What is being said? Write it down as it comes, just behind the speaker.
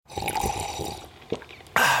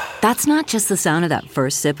That's not just the sound of that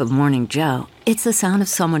first sip of Morning Joe. It's the sound of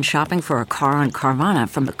someone shopping for a car on Carvana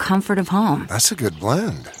from the comfort of home. That's a good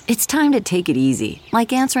blend. It's time to take it easy,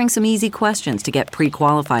 like answering some easy questions to get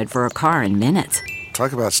pre-qualified for a car in minutes.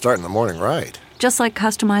 Talk about starting the morning right. Just like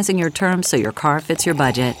customizing your terms so your car fits your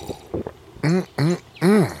budget.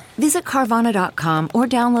 Visit Carvana.com or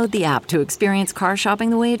download the app to experience car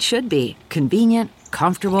shopping the way it should be. Convenient,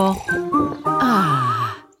 comfortable.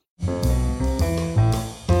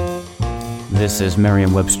 This is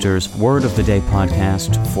Merriam-Webster's Word of the Day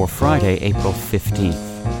podcast for Friday, April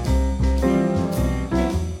 15th.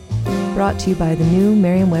 Brought to you by the new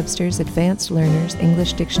Merriam-Webster's Advanced Learners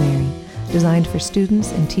English Dictionary, designed for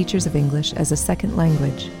students and teachers of English as a second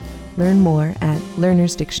language. Learn more at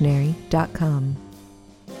learnersdictionary.com.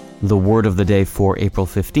 The word of the day for April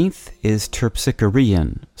 15th is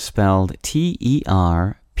terpsichorean, spelled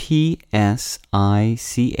Terpsichorean.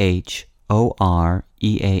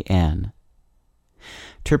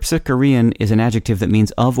 Terpsichorean is an adjective that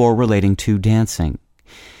means of or relating to dancing.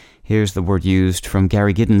 Here's the word used from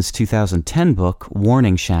Gary Giddins' 2010 book,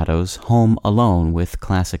 Warning Shadows, Home Alone with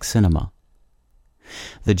Classic Cinema.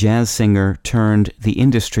 The jazz singer turned the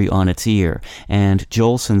industry on its ear, and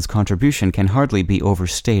Jolson's contribution can hardly be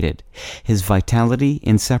overstated. His vitality,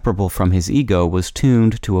 inseparable from his ego, was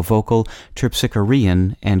tuned to a vocal,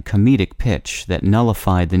 terpsichorean, and comedic pitch that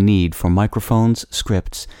nullified the need for microphones,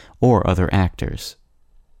 scripts, or other actors.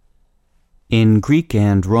 In Greek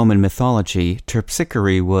and Roman mythology,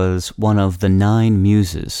 Terpsichore was one of the 9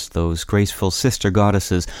 muses, those graceful sister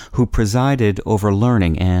goddesses who presided over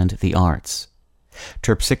learning and the arts.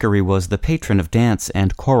 Terpsichore was the patron of dance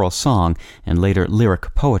and choral song, and later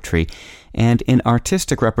lyric poetry, and in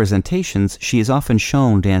artistic representations she is often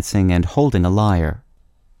shown dancing and holding a lyre.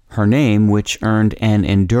 Her name, which earned an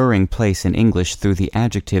enduring place in English through the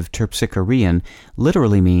adjective terpsichorean,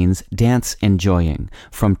 literally means dance enjoying,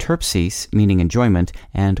 from terpsis, meaning enjoyment,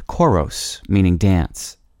 and choros, meaning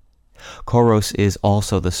dance. Choros is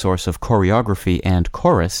also the source of choreography and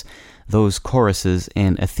chorus. Those choruses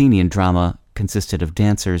in Athenian drama consisted of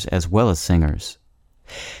dancers as well as singers.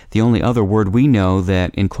 The only other word we know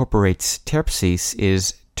that incorporates terpsis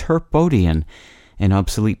is terpodion, an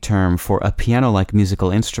obsolete term for a piano-like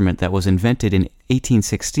musical instrument that was invented in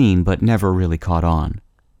 1816 but never really caught on.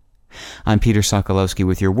 I'm Peter Sokolowski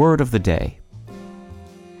with your Word of the Day.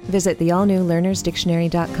 Visit the all-new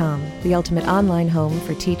learnersdictionary.com, the ultimate online home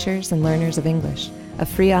for teachers and learners of English. A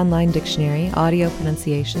free online dictionary, audio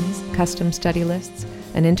pronunciations, custom study lists,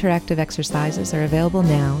 and interactive exercises are available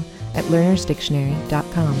now at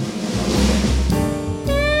learnersdictionary.com.